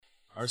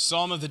Our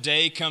psalm of the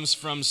day comes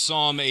from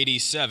Psalm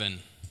 87.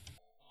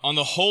 On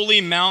the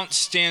holy mount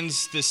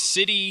stands the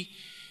city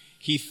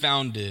he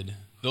founded.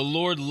 The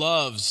Lord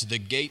loves the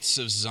gates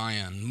of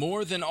Zion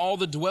more than all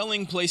the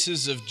dwelling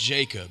places of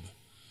Jacob.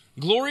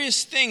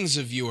 Glorious things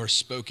of you are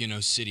spoken,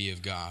 O city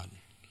of God.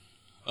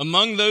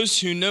 Among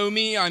those who know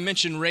me, I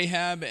mention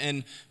Rahab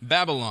and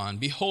Babylon.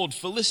 Behold,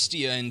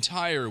 Philistia and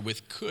Tyre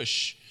with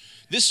Cush.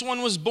 This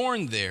one was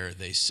born there,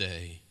 they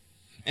say.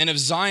 And of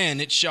Zion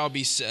it shall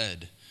be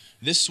said,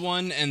 this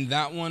one and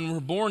that one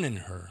were born in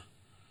her.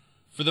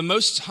 For the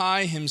Most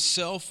High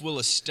himself will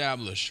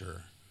establish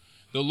her.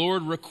 The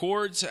Lord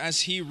records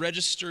as he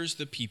registers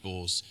the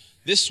peoples.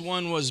 This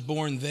one was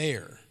born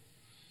there.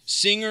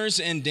 Singers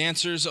and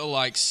dancers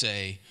alike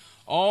say,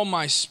 all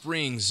my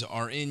springs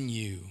are in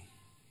you.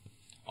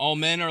 All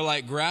men are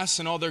like grass,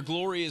 and all their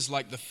glory is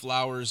like the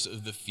flowers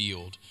of the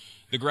field.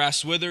 The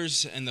grass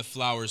withers and the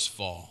flowers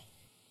fall.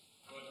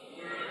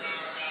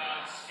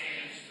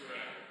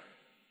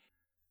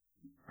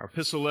 Our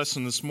epistle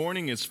lesson this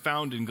morning is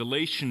found in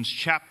Galatians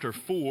chapter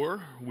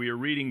 4. We are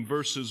reading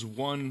verses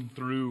 1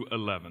 through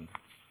 11.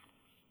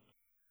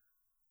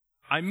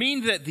 I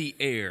mean that the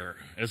heir,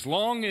 as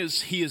long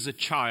as he is a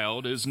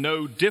child, is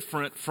no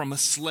different from a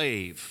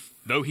slave,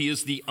 though he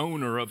is the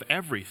owner of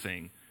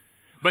everything.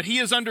 But he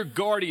is under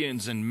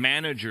guardians and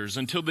managers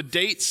until the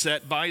date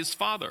set by his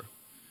father.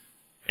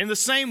 In the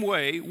same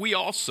way, we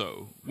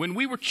also, when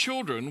we were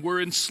children, were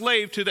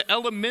enslaved to the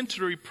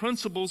elementary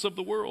principles of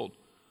the world.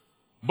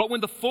 But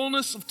when the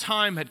fullness of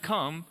time had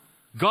come,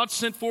 God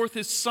sent forth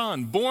his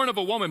Son, born of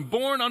a woman,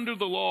 born under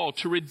the law,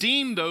 to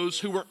redeem those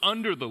who were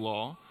under the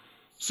law,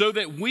 so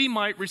that we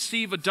might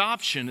receive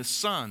adoption as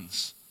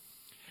sons.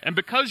 And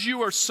because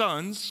you are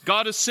sons,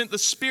 God has sent the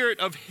Spirit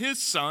of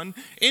his Son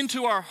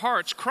into our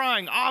hearts,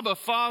 crying, Abba,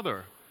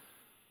 Father.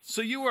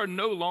 So you are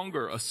no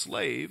longer a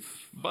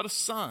slave, but a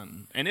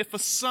son. And if a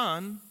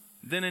son,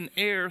 then an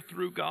heir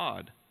through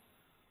God.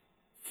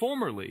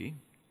 Formerly,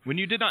 when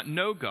you did not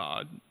know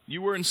God,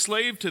 you were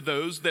enslaved to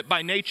those that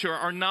by nature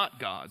are not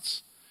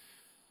God's.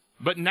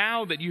 But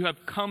now that you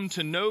have come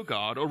to know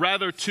God, or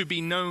rather to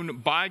be known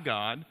by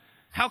God,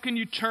 how can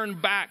you turn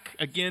back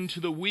again to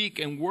the weak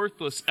and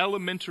worthless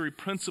elementary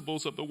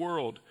principles of the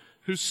world,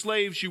 whose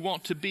slaves you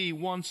want to be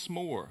once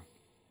more?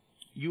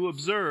 You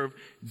observe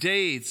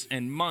days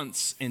and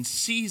months and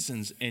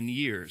seasons and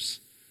years.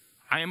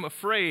 I am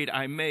afraid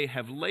I may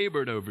have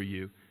labored over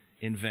you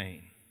in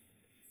vain.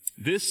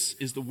 This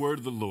is the word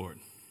of the Lord.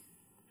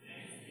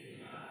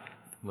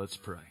 Let's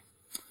pray.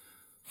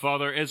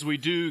 Father, as we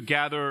do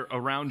gather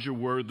around your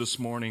word this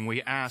morning,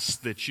 we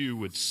ask that you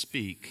would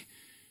speak,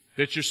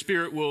 that your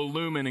Spirit will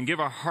illumine and give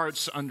our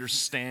hearts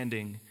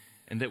understanding,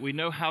 and that we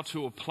know how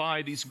to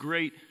apply these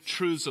great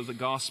truths of the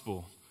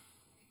gospel,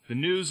 the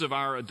news of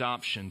our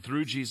adoption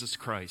through Jesus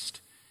Christ,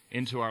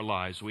 into our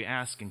lives. We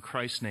ask in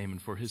Christ's name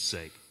and for his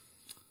sake.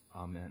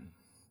 Amen.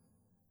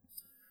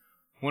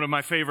 One of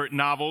my favorite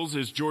novels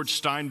is George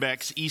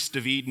Steinbeck's East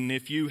of Eden.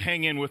 If you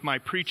hang in with my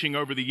preaching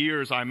over the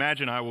years, I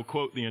imagine I will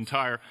quote the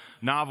entire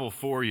novel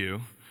for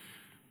you.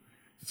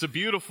 It's a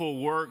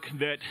beautiful work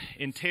that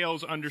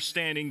entails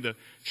understanding the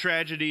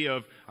tragedy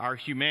of our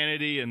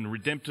humanity and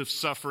redemptive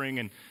suffering,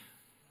 and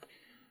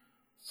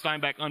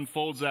Steinbeck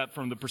unfolds that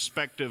from the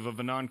perspective of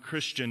a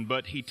non-Christian,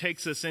 but he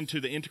takes us into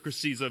the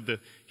intricacies of the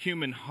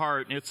human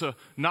heart. It's a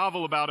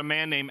novel about a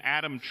man named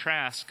Adam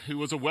Trask, who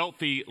was a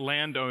wealthy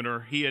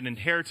landowner. He had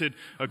inherited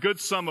a good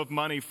sum of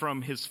money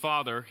from his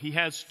father. He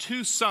has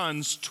two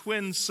sons,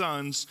 twin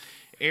sons,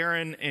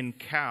 Aaron and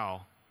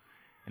Cal.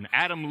 And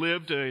Adam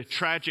lived a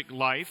tragic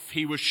life.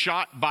 He was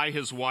shot by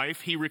his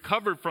wife. He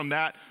recovered from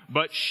that,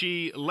 but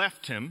she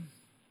left him,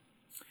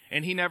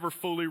 and he never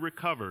fully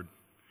recovered.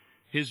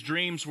 His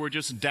dreams were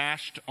just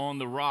dashed on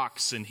the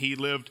rocks, and he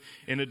lived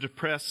in a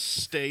depressed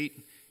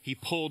state. He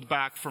pulled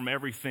back from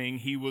everything.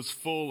 He was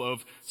full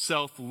of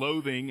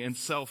self-loathing and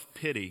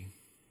self-pity.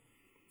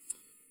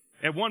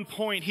 At one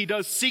point, he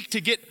does seek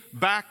to get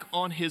back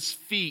on his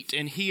feet,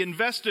 and he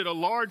invested a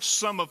large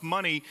sum of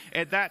money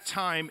at that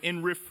time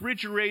in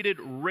refrigerated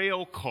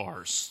rail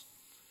cars.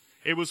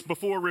 It was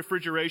before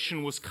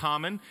refrigeration was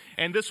common,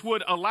 and this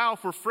would allow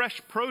for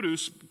fresh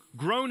produce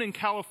grown in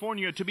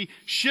California to be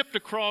shipped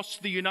across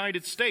the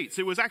United States.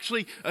 It was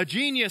actually a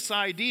genius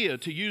idea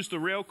to use the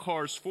rail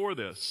cars for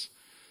this.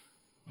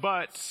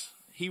 But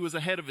he was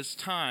ahead of his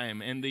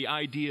time, and the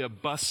idea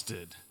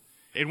busted.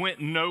 It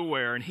went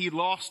nowhere, and he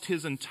lost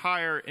his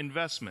entire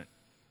investment.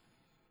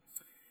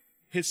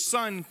 His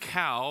son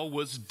Cal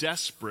was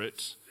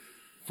desperate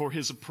for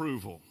his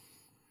approval.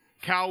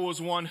 Cal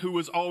was one who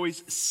was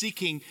always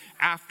seeking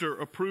after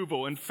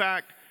approval. In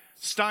fact,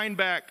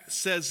 Steinbeck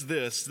says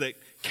this, that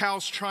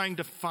Cal's trying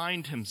to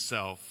find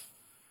himself.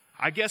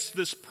 I guess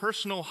this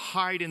personal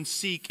hide and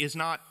seek is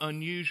not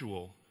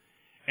unusual.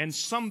 And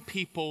some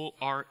people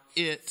are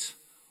it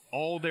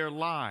all their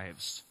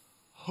lives,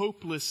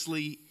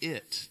 hopelessly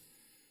it.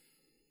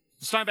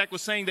 Steinbeck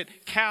was saying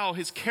that Cal,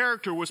 his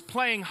character, was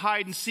playing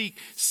hide and seek,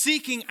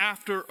 seeking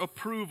after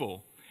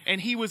approval.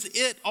 And he was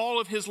it all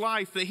of his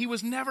life, that he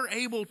was never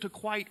able to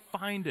quite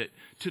find it,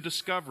 to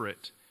discover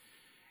it.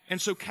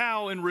 And so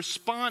Cal, in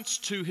response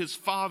to his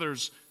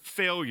father's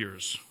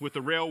failures with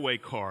the railway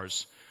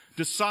cars,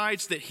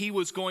 decides that he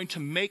was going to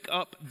make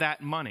up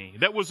that money.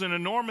 That was an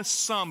enormous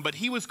sum, but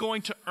he was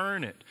going to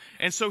earn it.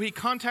 And so he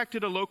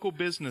contacted a local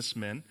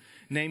businessman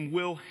named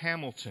Will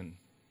Hamilton.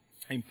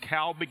 And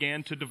Cal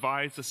began to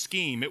devise a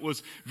scheme. It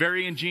was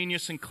very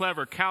ingenious and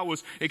clever. Cal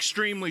was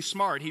extremely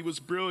smart. He was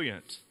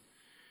brilliant.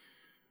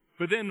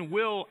 But then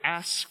Will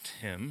asked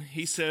him,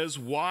 he says,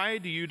 "Why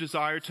do you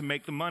desire to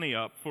make the money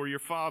up for your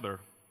father?"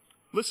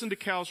 Listen to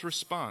Cal's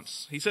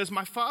response. He says,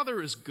 "My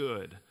father is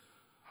good.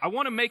 I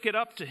want to make it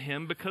up to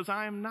him because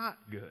I am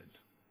not good."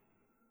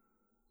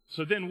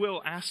 So then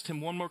Will asked him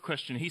one more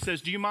question. He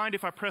says, "Do you mind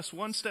if I press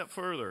one step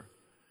further?"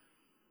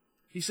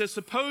 He says,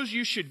 "Suppose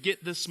you should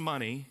get this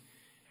money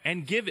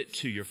and give it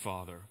to your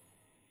father.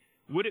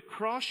 Would it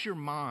cross your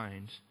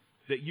mind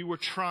that you were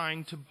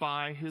trying to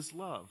buy his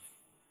love?"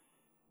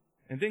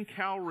 And then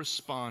Cal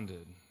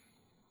responded.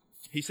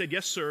 He said,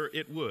 "Yes, sir,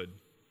 it would.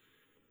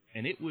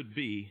 And it would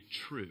be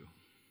true."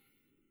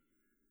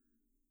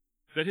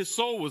 That his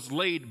soul was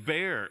laid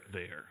bare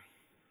there.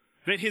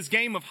 That his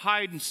game of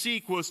hide and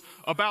seek was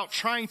about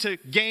trying to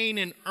gain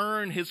and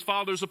earn his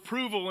father's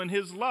approval and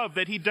his love.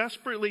 That he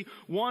desperately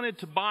wanted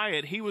to buy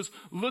it. He was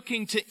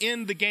looking to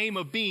end the game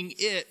of being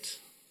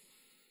it.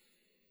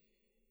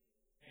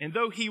 And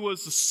though he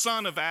was the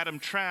son of Adam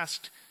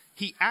Trask,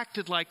 he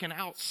acted like an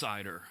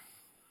outsider.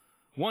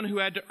 One who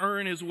had to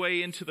earn his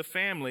way into the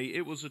family.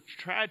 It was a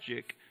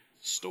tragic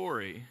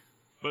story,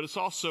 but it's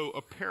also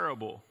a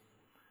parable.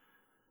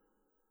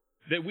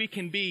 That we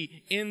can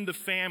be in the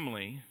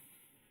family,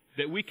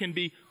 that we can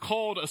be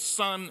called a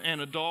son and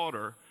a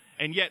daughter,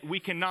 and yet we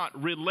cannot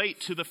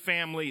relate to the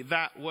family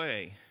that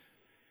way.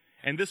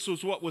 And this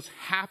was what was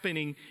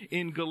happening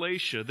in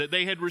Galatia, that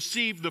they had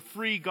received the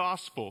free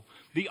gospel,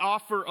 the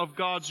offer of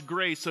God's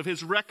grace, of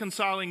his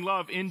reconciling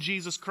love in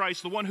Jesus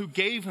Christ, the one who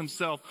gave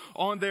himself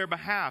on their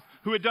behalf,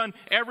 who had done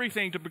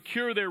everything to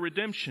procure their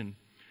redemption.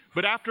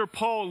 But after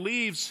Paul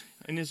leaves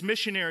in his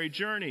missionary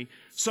journey,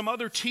 some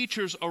other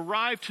teachers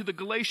arrive to the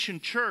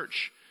Galatian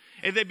church,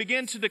 and they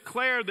begin to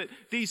declare that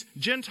these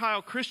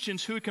Gentile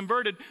Christians who had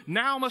converted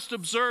now must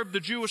observe the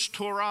Jewish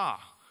Torah,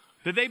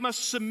 that they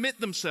must submit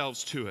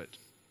themselves to it.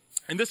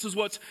 And this is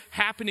what's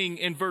happening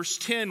in verse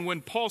 10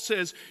 when Paul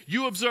says,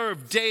 "You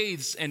observe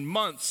days and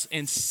months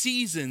and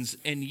seasons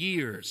and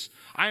years.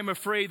 I am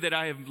afraid that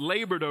I have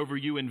labored over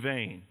you in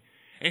vain."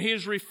 And he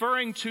is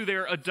referring to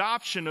their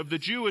adoption of the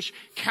Jewish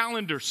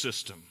calendar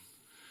system.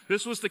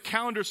 This was the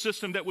calendar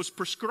system that was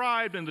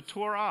prescribed in the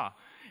Torah.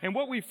 And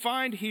what we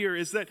find here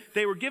is that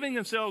they were giving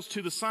themselves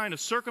to the sign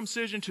of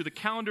circumcision, to the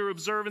calendar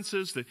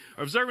observances, the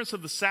observance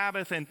of the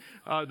Sabbath and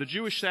the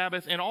Jewish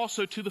Sabbath, and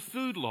also to the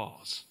food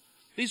laws.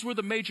 These were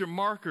the major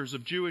markers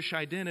of Jewish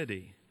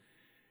identity.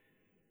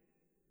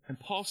 And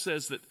Paul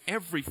says that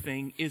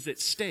everything is at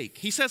stake.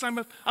 He says,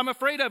 I'm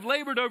afraid I've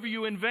labored over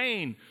you in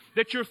vain,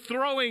 that you're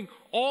throwing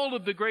all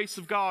of the grace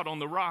of God on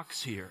the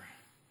rocks here.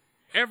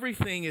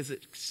 Everything is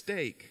at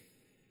stake.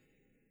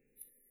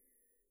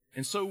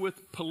 And so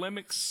with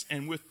polemics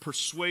and with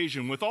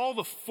persuasion, with all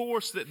the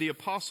force that the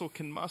apostle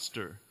can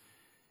muster,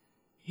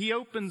 he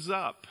opens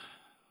up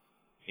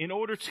in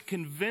order to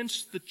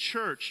convince the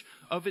church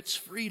of its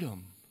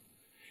freedom.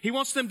 He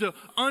wants them to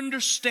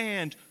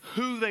understand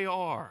who they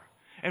are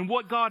and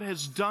what God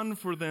has done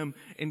for them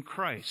in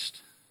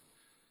Christ.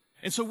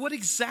 And so what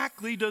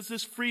exactly does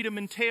this freedom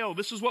entail?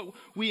 This is what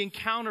we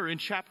encounter in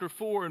chapter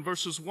 4 in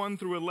verses 1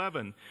 through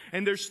 11.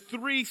 And there's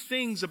three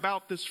things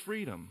about this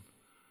freedom.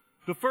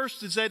 The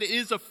first is that it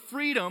is a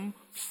freedom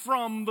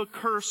from the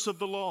curse of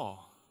the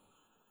law.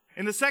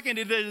 And the second,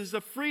 it is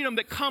a freedom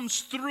that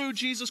comes through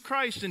Jesus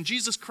Christ and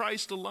Jesus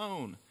Christ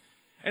alone.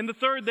 And the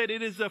third, that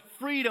it is a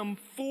freedom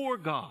for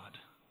God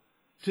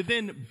to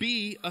then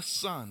be a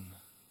son.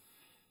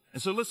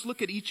 And so let's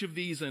look at each of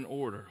these in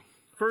order.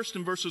 First,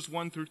 in verses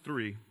 1 through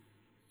 3,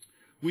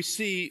 we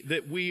see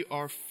that we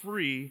are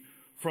free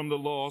from the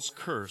law's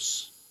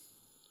curse.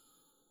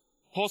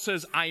 Paul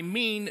says, "I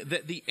mean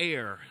that the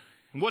heir."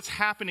 And what's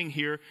happening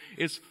here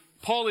is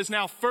Paul is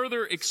now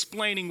further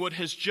explaining what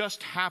has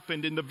just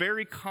happened in the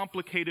very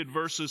complicated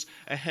verses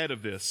ahead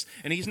of this.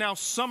 And he's now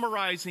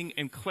summarizing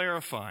and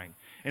clarifying.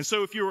 And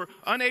so if you were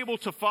unable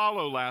to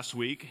follow last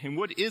week in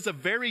what is a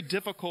very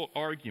difficult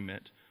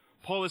argument,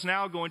 Paul is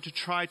now going to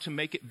try to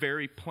make it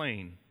very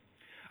plain.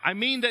 I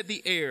mean that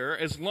the heir,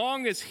 as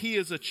long as he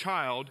is a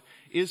child,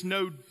 is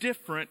no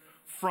different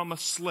from a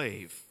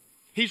slave.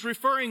 He's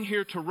referring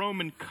here to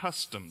Roman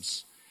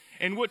customs,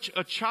 in which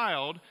a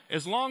child,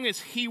 as long as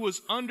he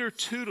was under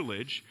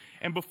tutelage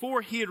and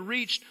before he had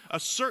reached a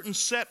certain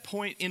set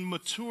point in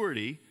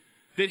maturity,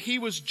 that he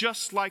was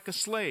just like a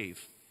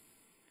slave.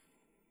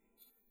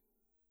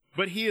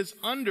 But he is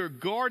under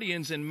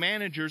guardians and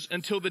managers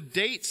until the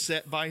date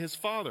set by his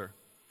father.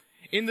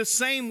 In the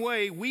same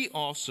way, we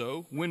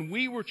also, when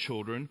we were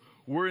children,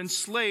 were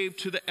enslaved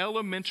to the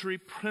elementary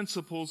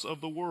principles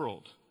of the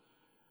world.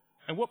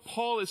 And what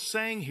Paul is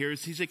saying here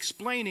is he's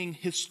explaining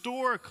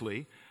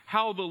historically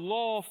how the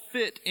law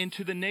fit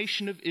into the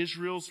nation of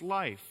Israel's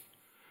life.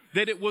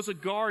 That it was a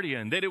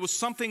guardian, that it was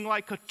something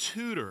like a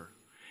tutor,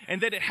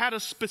 and that it had a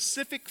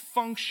specific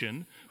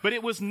function, but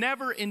it was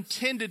never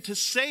intended to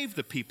save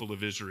the people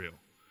of Israel.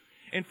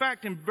 In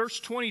fact, in verse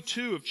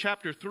 22 of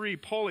chapter 3,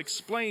 Paul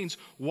explains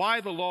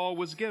why the law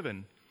was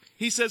given.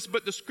 He says,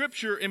 "But the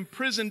Scripture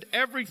imprisoned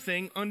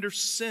everything under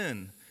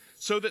sin,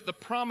 so that the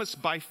promise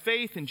by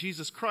faith in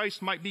Jesus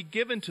Christ might be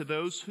given to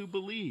those who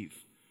believe."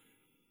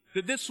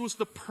 That this was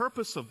the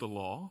purpose of the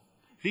law,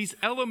 these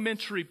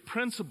elementary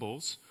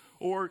principles,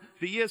 or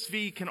the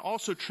ESV can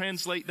also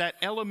translate that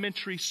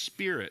elementary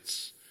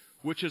spirits,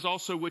 which is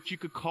also what you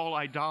could call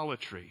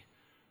idolatry.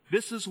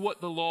 This is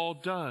what the law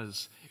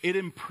does. It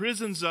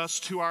imprisons us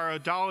to our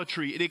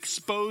idolatry. It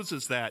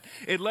exposes that.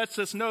 It lets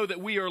us know that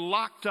we are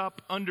locked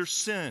up under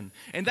sin.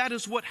 And that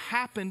is what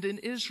happened in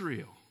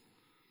Israel.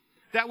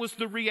 That was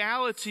the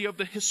reality of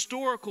the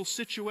historical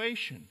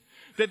situation.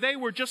 That they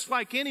were just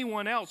like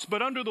anyone else,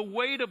 but under the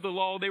weight of the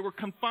law, they were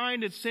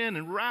confined in sin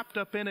and wrapped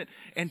up in it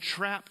and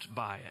trapped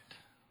by it.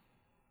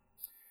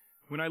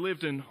 When I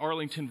lived in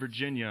Arlington,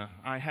 Virginia,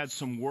 I had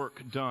some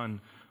work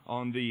done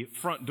on the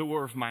front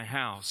door of my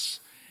house.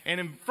 And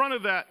in front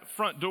of that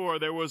front door,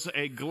 there was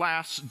a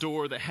glass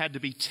door that had to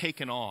be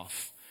taken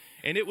off.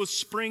 And it was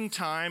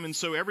springtime, and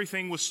so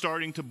everything was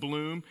starting to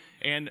bloom.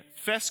 And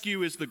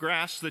fescue is the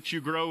grass that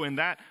you grow in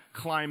that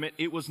climate.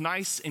 It was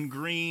nice and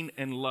green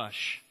and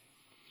lush.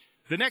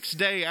 The next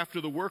day, after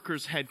the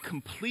workers had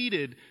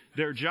completed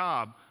their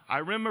job, I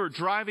remember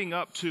driving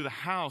up to the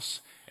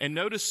house and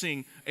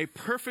noticing a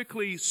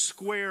perfectly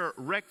square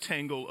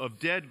rectangle of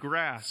dead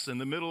grass in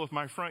the middle of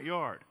my front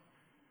yard.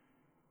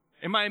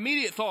 And my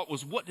immediate thought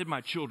was, what did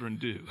my children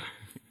do?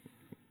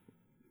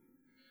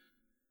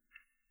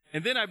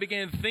 And then I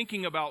began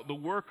thinking about the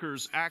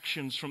workers'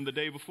 actions from the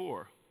day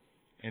before.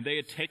 And they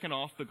had taken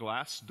off the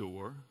glass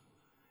door,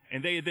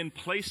 and they had then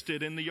placed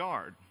it in the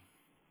yard.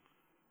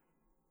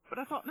 But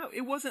I thought, no,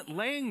 it wasn't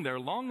laying there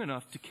long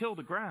enough to kill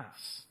the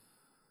grass.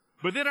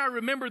 But then I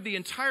remembered the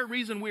entire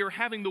reason we were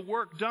having the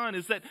work done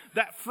is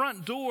that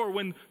front door,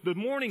 when the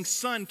morning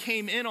sun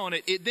came in on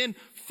it, it then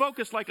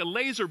focused like a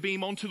laser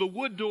beam onto the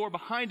wood door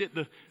behind it,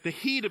 the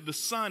heat of the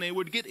sun, and it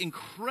would get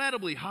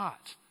incredibly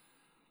hot.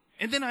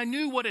 And then I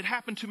knew what had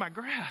happened to my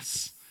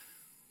grass.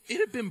 It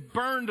had been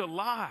burned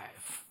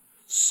alive,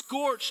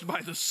 scorched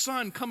by the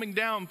sun coming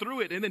down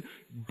through it, and then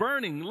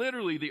burning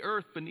literally the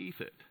earth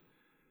beneath it.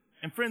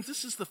 And friends,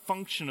 this is the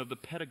function of the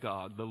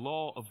pedagogue, the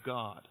law of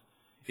God,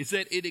 is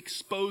that it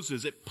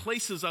exposes, it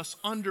places us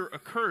under a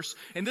curse.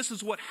 And this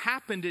is what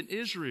happened in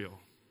Israel.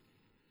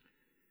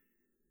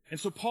 And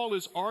so Paul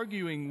is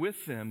arguing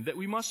with them that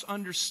we must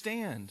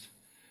understand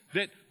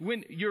that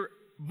when you're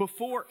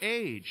before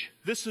age,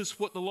 this is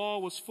what the law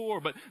was for.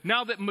 But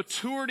now that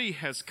maturity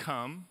has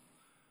come,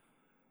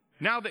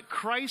 now that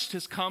Christ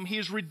has come, he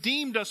has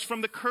redeemed us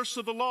from the curse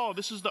of the law.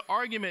 This is the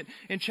argument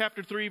in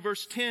chapter 3,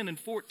 verse 10 and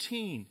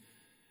 14.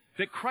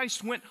 That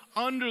Christ went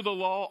under the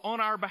law on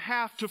our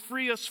behalf to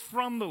free us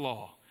from the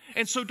law.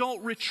 And so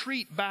don't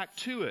retreat back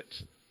to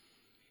it.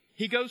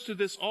 He goes to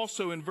this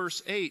also in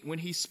verse 8 when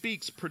he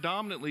speaks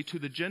predominantly to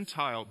the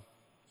Gentile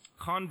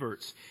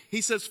converts.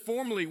 He says,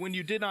 "Formerly, when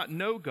you did not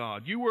know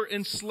God, you were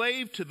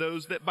enslaved to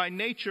those that by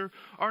nature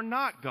are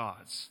not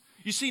God's."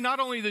 You see, not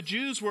only the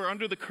Jews were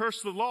under the curse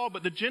of the law,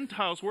 but the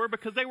Gentiles were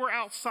because they were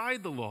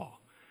outside the law.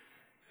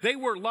 They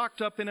were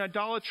locked up in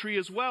idolatry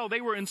as well.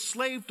 They were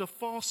enslaved to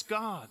false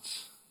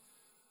gods.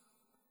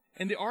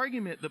 And the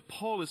argument that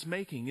Paul is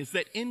making is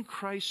that in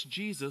Christ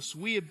Jesus,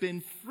 we have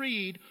been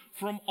freed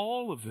from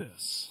all of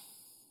this.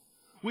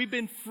 We've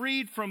been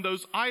freed from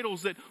those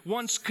idols that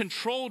once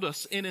controlled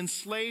us and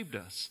enslaved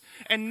us.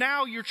 And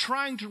now you're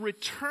trying to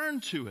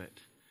return to it.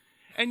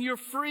 And you're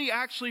free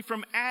actually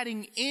from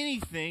adding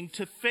anything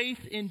to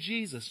faith in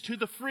Jesus, to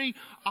the free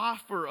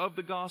offer of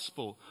the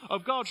gospel,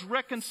 of God's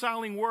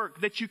reconciling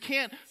work, that you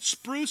can't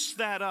spruce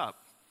that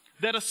up,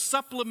 that a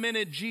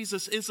supplemented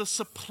Jesus is a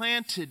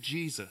supplanted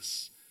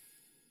Jesus.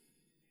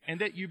 And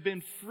that you've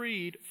been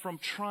freed from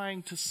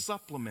trying to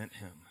supplement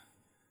him.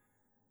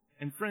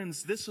 And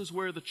friends, this is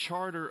where the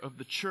charter of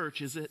the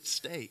church is at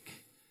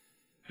stake.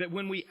 That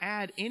when we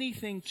add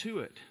anything to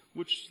it,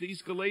 which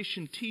these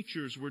Galatian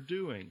teachers were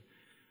doing,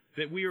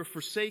 that we are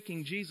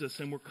forsaking Jesus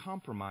and we're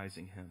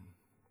compromising him.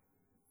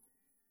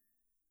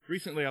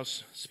 Recently, I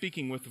was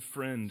speaking with a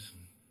friend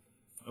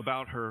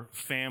about her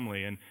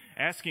family and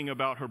asking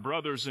about her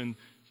brothers and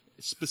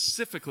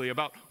specifically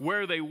about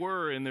where they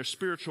were in their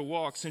spiritual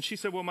walks. And she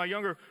said, well, my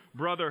younger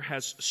brother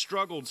has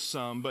struggled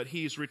some, but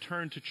he's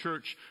returned to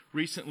church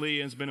recently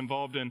and has been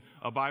involved in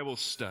a Bible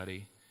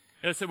study.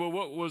 And I said, well,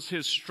 what was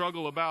his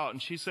struggle about?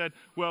 And she said,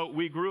 well,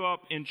 we grew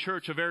up in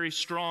church, a very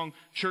strong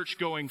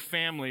church-going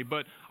family,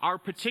 but our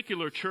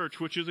particular church,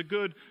 which is a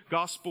good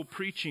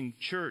gospel-preaching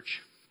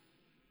church,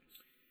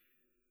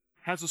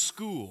 has a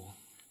school,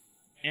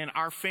 and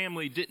our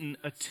family didn't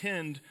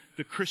attend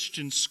the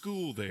Christian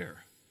school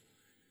there.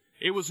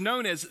 It was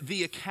known as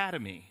the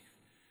Academy.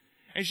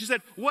 And she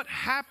said, what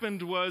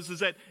happened was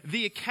that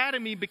the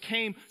academy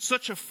became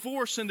such a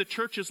force in the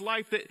church's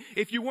life that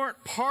if you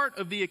weren't part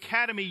of the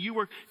academy, you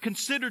were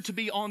considered to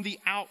be on the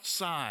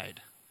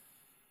outside.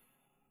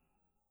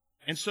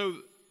 And so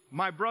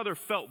my brother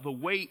felt the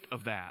weight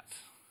of that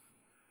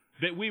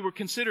we were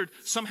considered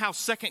somehow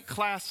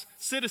second-class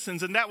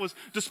citizens. And that was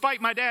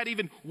despite my dad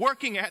even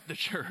working at the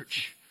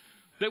church,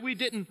 that we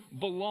didn't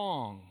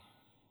belong.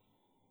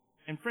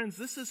 And friends,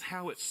 this is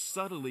how it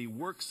subtly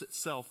works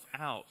itself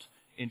out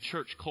in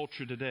church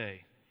culture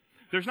today.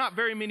 There's not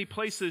very many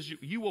places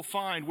you will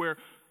find where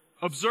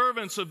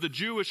observance of the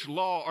Jewish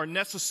law are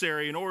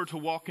necessary in order to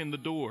walk in the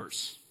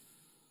doors.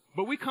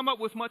 But we come up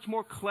with much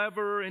more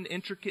clever and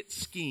intricate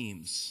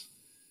schemes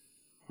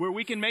where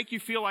we can make you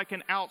feel like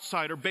an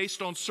outsider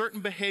based on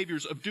certain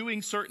behaviors of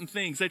doing certain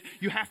things, that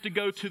you have to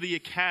go to the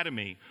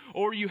academy,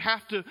 or you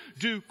have to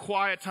do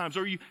quiet times,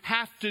 or you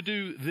have to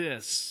do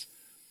this.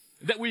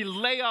 That we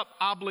lay up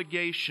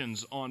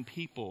obligations on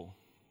people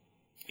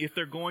if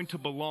they're going to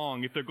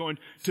belong, if they're going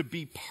to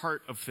be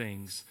part of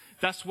things.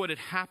 That's what had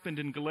happened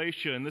in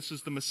Galatia, and this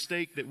is the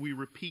mistake that we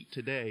repeat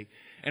today.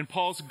 And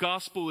Paul's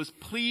gospel is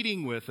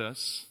pleading with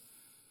us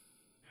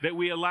that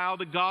we allow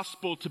the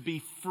gospel to be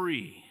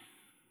free,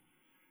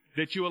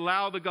 that you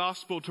allow the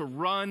gospel to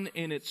run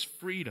in its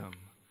freedom,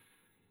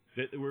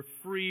 that we're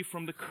free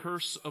from the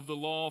curse of the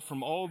law,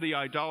 from all the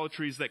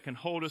idolatries that can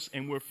hold us,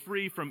 and we're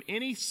free from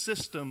any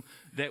system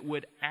that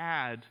would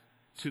add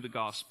to the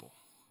gospel.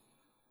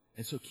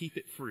 And so keep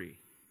it free.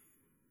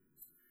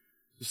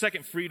 The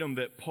second freedom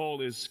that Paul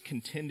is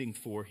contending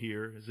for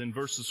here is in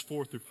verses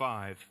 4 through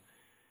 5.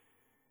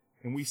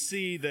 And we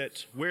see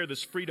that where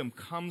this freedom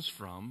comes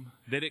from,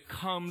 that it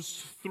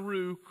comes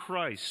through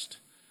Christ.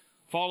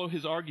 Follow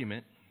his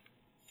argument.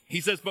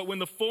 He says, but when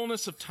the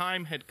fullness of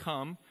time had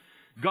come,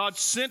 God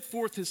sent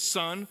forth his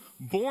Son,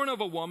 born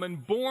of a woman,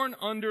 born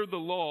under the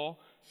law,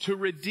 to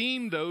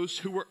redeem those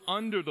who were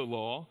under the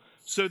law,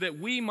 so that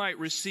we might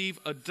receive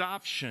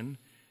adoption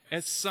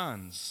as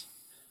sons.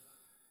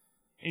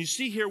 And you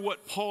see here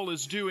what Paul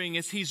is doing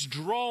is he's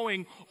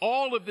drawing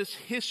all of this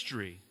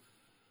history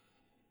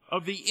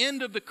of the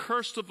end of the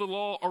curse of the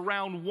law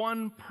around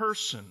one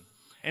person,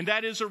 and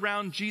that is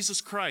around Jesus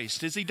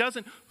Christ, as he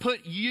doesn't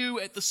put you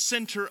at the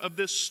center of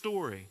this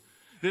story.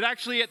 That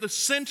actually at the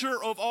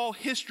center of all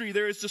history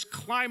there is this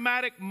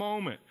climatic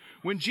moment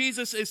when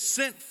Jesus is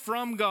sent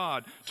from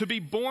God to be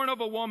born of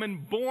a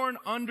woman, born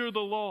under the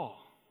law.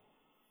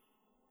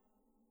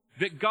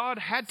 That God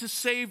had to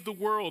save the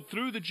world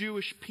through the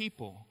Jewish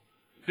people.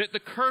 That the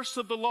curse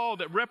of the law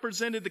that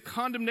represented the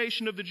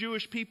condemnation of the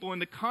Jewish people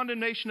and the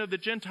condemnation of the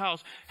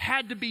Gentiles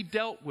had to be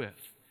dealt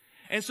with.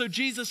 And so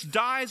Jesus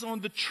dies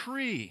on the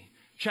tree,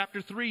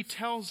 chapter 3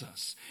 tells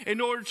us,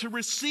 in order to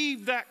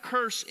receive that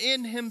curse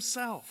in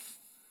himself.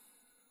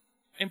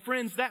 And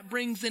friends, that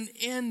brings an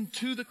end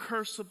to the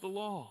curse of the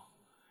law.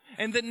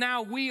 And that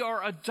now we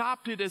are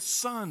adopted as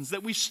sons,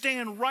 that we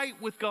stand right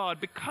with God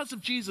because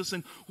of Jesus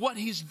and what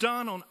he's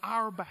done on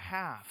our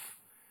behalf.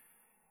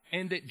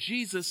 And that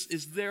Jesus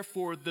is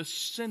therefore the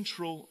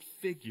central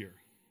figure.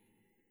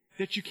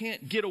 That you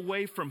can't get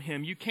away from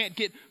him, you can't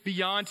get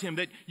beyond him,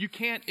 that you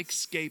can't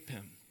escape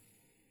him.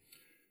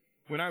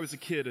 When I was a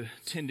kid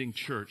attending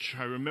church,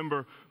 I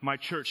remember my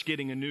church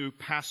getting a new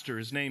pastor.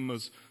 His name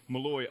was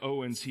Malloy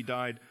Owens. He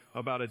died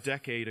about a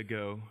decade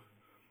ago.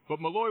 But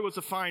Malloy was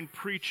a fine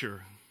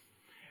preacher,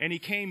 and he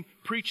came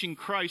preaching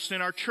Christ,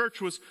 and our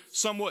church was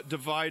somewhat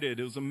divided.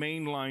 It was a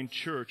mainline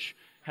church,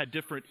 had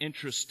different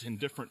interests and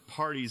different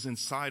parties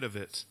inside of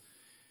it.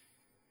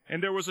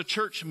 And there was a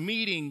church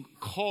meeting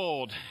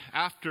called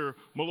after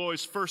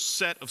Malloy's first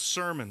set of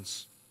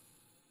sermons.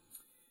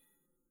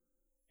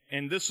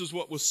 And this is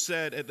what was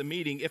said at the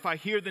meeting: if I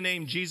hear the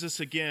name Jesus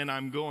again,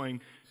 I'm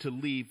going to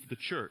leave the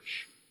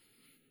church.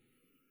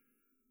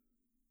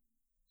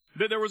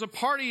 That there was a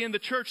party in the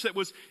church that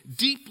was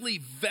deeply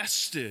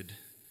vested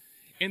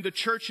in the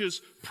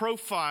church's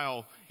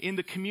profile in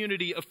the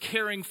community of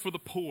caring for the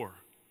poor.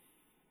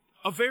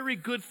 A very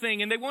good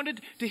thing. And they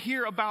wanted to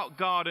hear about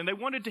God, and they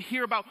wanted to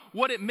hear about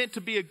what it meant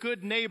to be a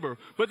good neighbor.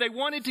 But they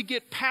wanted to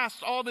get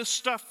past all this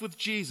stuff with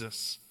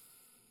Jesus.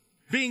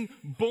 Being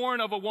born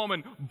of a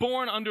woman,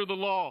 born under the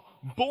law,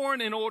 born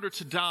in order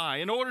to die,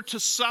 in order to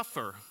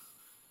suffer,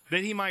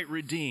 that he might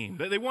redeem.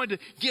 They wanted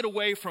to get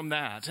away from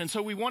that. And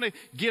so we want to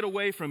get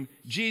away from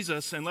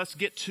Jesus, and let's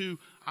get to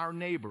our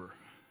neighbor.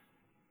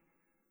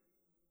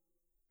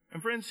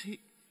 And friends,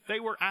 they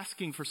were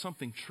asking for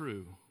something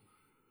true.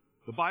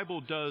 The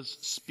Bible does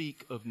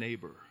speak of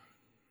neighbor.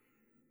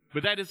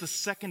 But that is a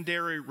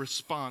secondary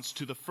response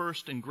to the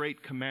first and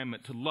great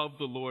commandment, to love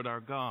the Lord our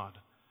God,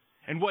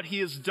 and what he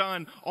has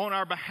done on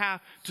our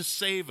behalf to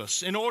save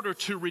us, in order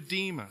to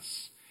redeem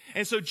us.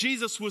 And so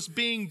Jesus was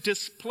being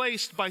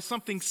displaced by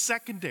something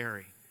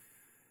secondary.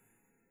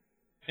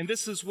 And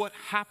this is what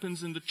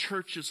happens in the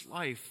church's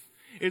life,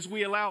 is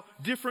we allow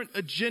different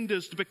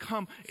agendas to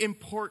become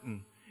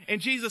important. And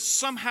Jesus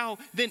somehow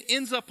then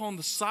ends up on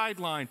the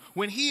sideline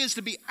when he is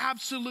to be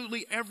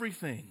absolutely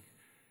everything.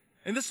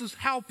 And this is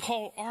how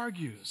Paul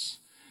argues,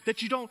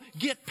 that you don't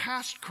get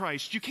past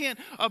Christ. You can't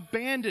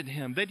abandon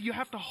him, that you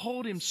have to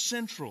hold him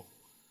central.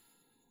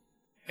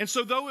 And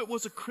so though it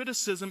was a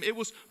criticism, it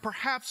was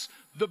perhaps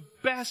the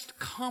best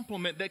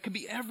compliment that could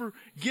be ever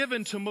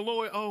given to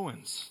Malloy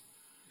Owens.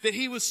 That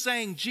he was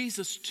saying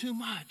Jesus too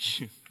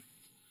much.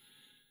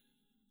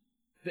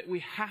 That we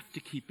have to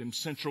keep him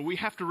central. We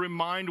have to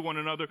remind one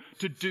another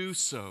to do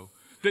so.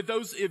 That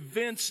those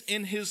events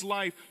in his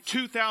life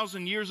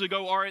 2,000 years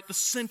ago are at the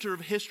center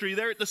of history.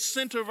 They're at the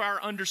center of our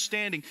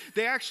understanding.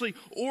 They actually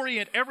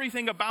orient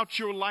everything about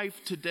your life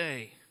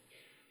today.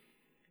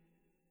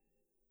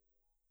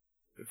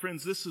 But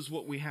friends, this is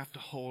what we have to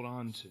hold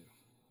on to.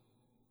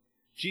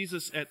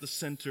 Jesus at the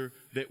center,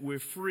 that we're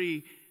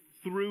free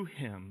through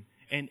him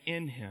and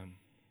in him.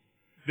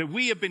 That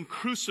we have been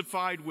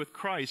crucified with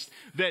Christ.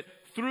 That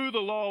through the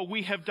law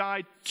we have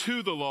died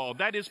to the law.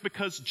 That is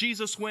because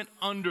Jesus went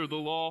under the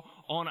law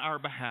on our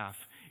behalf.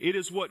 It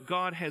is what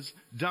God has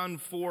done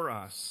for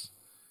us,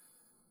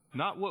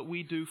 not what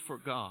we do for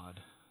God,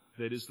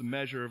 that is the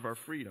measure of our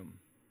freedom.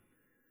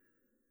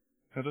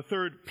 Now, the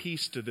third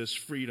piece to this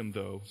freedom,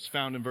 though, is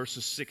found in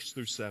verses 6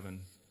 through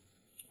 7.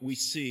 We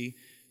see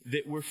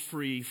that we're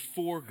free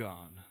for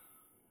God.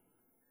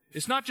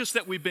 It's not just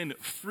that we've been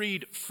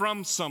freed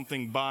from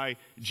something by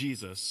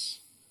Jesus.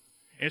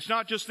 It's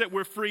not just that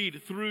we're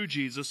freed through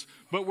Jesus,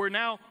 but we're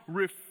now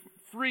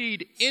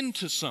freed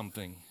into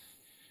something.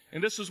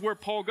 And this is where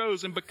Paul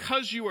goes. And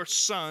because you are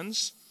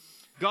sons,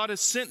 God has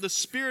sent the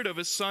Spirit of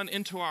his Son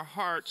into our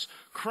hearts,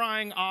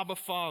 crying, Abba,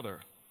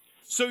 Father.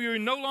 So you're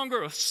no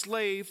longer a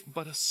slave,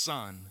 but a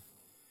son.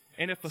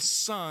 And if a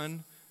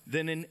son,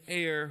 then an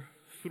heir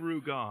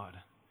through God.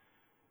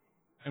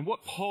 And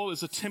what Paul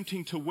is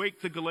attempting to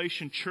wake the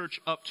Galatian church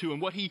up to,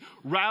 and what he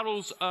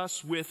rattles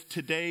us with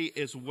today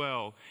as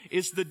well,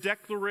 is the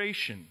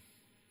declaration.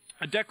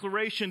 A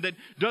declaration that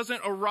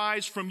doesn't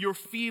arise from your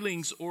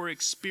feelings or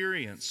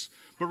experience,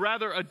 but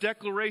rather a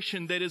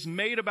declaration that is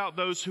made about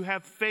those who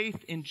have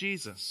faith in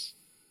Jesus.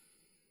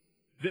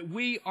 That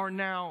we are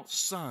now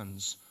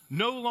sons,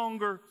 no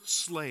longer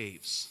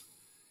slaves.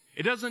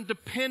 It doesn't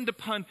depend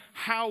upon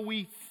how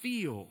we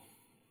feel.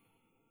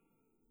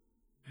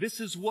 This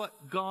is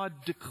what God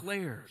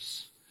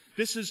declares.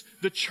 This is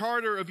the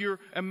charter of your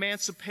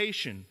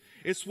emancipation.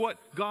 It's what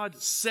God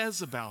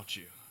says about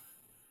you.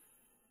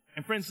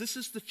 And friends, this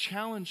is the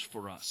challenge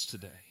for us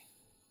today.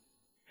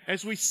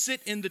 As we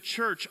sit in the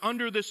church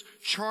under this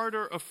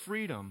charter of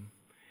freedom,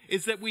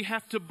 is that we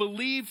have to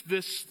believe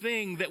this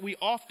thing that we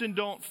often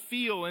don't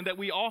feel and that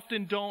we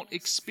often don't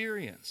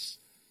experience.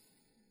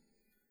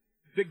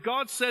 That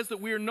God says that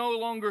we are no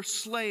longer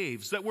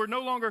slaves, that we're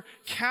no longer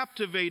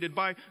captivated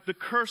by the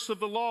curse of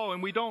the law,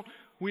 and we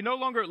no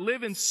longer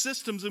live in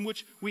systems in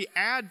which we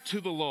add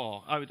to the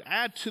law,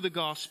 add to the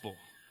gospel.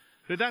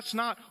 That's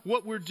not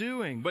what we're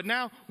doing. But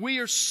now we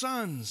are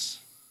sons.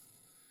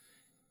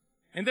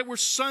 And that we're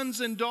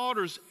sons and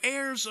daughters,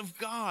 heirs of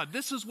God.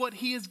 This is what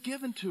he has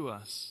given to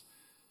us.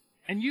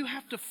 And you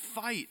have to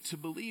fight to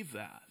believe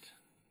that.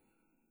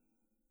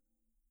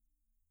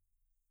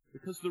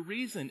 Because the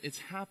reason it's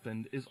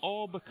happened is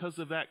all because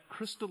of that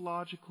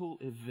Christological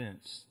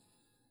event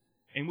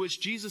in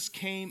which Jesus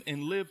came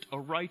and lived a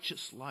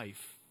righteous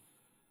life.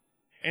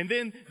 And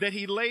then that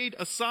he laid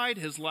aside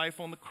his life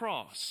on the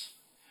cross.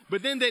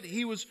 But then that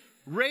he was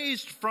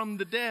raised from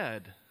the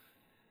dead.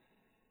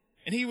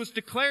 And he was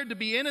declared to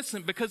be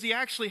innocent because he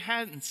actually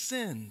hadn't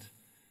sinned.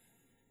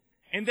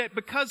 And that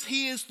because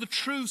he is the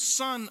true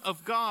Son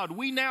of God,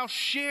 we now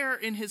share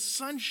in his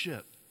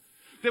sonship.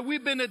 That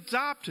we've been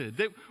adopted,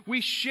 that we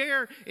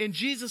share in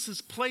Jesus'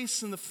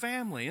 place in the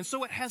family. And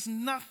so it has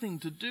nothing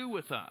to do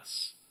with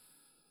us.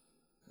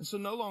 And so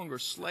no longer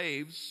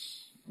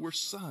slaves, we're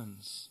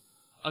sons.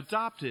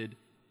 Adopted,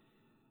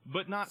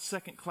 but not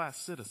second-class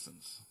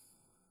citizens.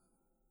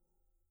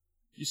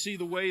 You see,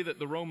 the way that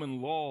the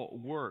Roman law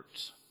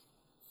worked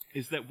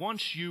is that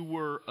once you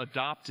were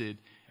adopted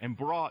and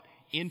brought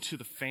into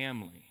the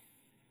family,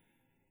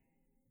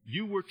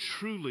 you were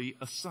truly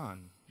a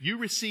son. You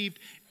received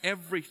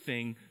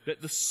everything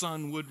that the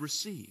son would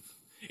receive.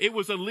 It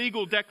was a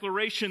legal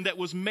declaration that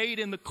was made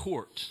in the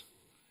court.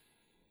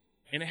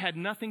 And it had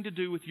nothing to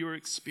do with your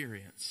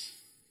experience.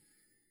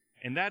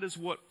 And that is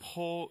what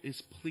Paul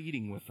is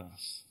pleading with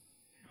us.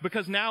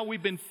 Because now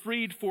we've been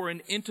freed for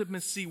an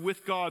intimacy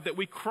with God, that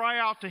we cry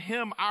out to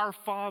him, our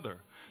Father.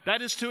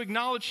 That is to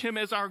acknowledge him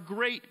as our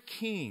great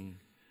King.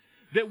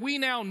 That we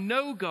now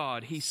know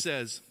God, he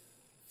says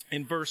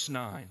in verse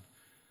 9.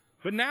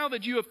 But now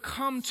that you have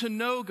come to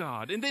know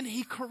God, and then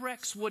he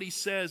corrects what he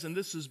says, and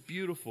this is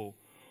beautiful,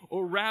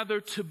 or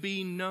rather to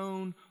be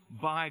known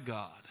by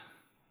God.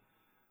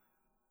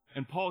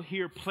 And Paul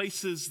here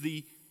places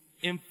the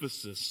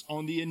emphasis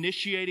on the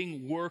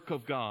initiating work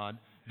of God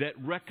that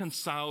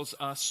reconciles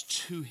us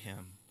to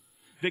him.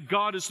 That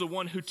God is the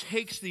one who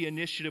takes the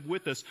initiative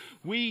with us.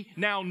 We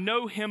now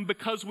know him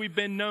because we've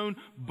been known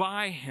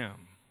by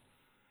him.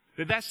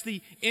 That's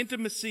the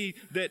intimacy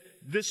that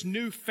this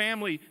new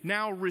family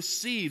now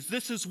receives.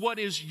 This is what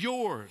is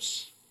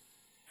yours.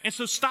 And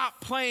so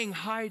stop playing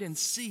hide and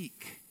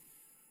seek.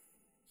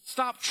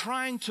 Stop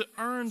trying to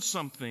earn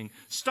something.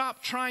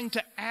 Stop trying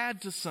to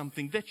add to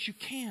something that you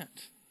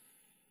can't.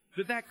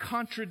 That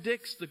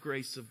contradicts the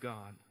grace of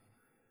God.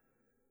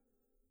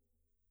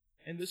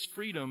 And this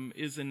freedom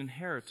is an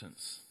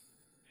inheritance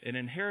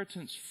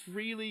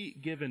freely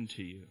given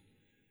to you.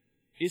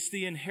 It's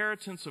the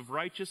inheritance of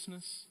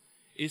righteousness.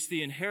 It's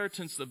the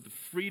inheritance of the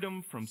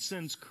freedom from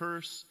sin's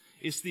curse.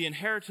 It's the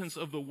inheritance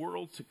of the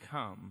world to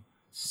come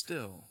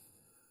still.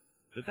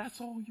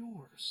 That's all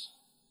yours.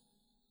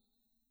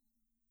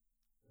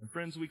 And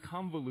friends, we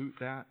convolute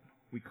that,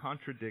 we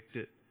contradict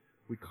it,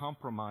 we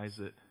compromise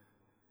it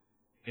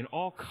in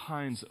all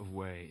kinds of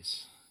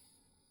ways.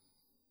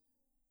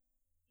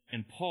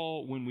 And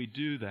Paul, when we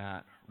do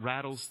that,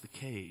 rattles the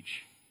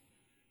cage.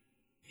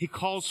 He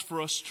calls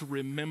for us to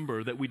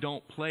remember that we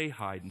don't play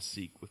hide and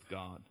seek with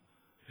God,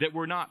 that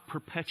we're not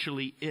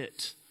perpetually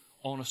it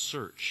on a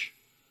search,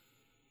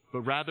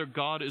 but rather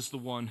God is the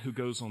one who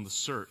goes on the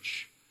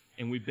search,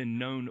 and we've been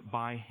known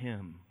by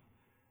Him.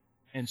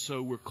 And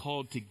so we're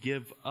called to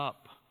give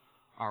up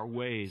our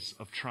ways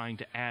of trying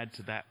to add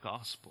to that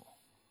gospel.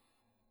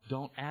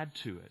 Don't add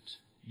to it.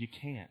 You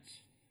can't.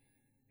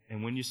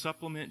 And when you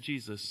supplement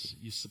Jesus,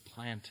 you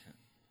supplant Him.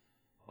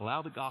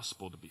 Allow the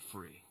gospel to be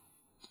free.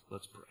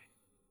 Let's pray.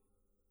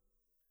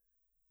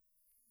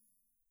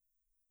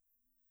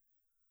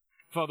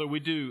 Father, we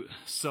do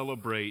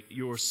celebrate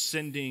your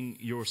sending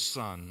your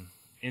Son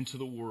into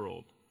the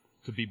world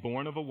to be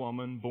born of a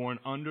woman, born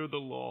under the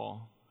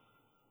law,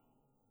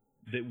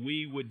 that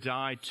we would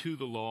die to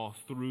the law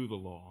through the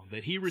law,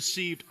 that He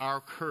received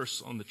our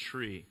curse on the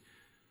tree,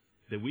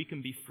 that we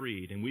can be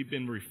freed. And we've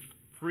been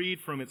freed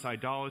from its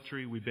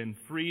idolatry. We've been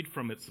freed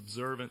from its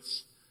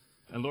observance.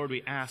 And Lord,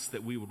 we ask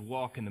that we would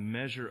walk in the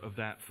measure of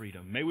that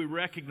freedom. May we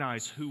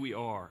recognize who we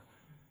are.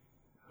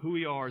 Who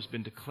we are has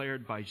been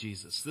declared by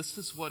Jesus. This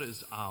is what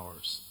is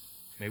ours.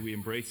 May we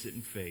embrace it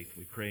in faith.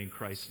 We pray in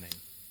Christ's name.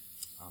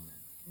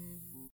 Amen.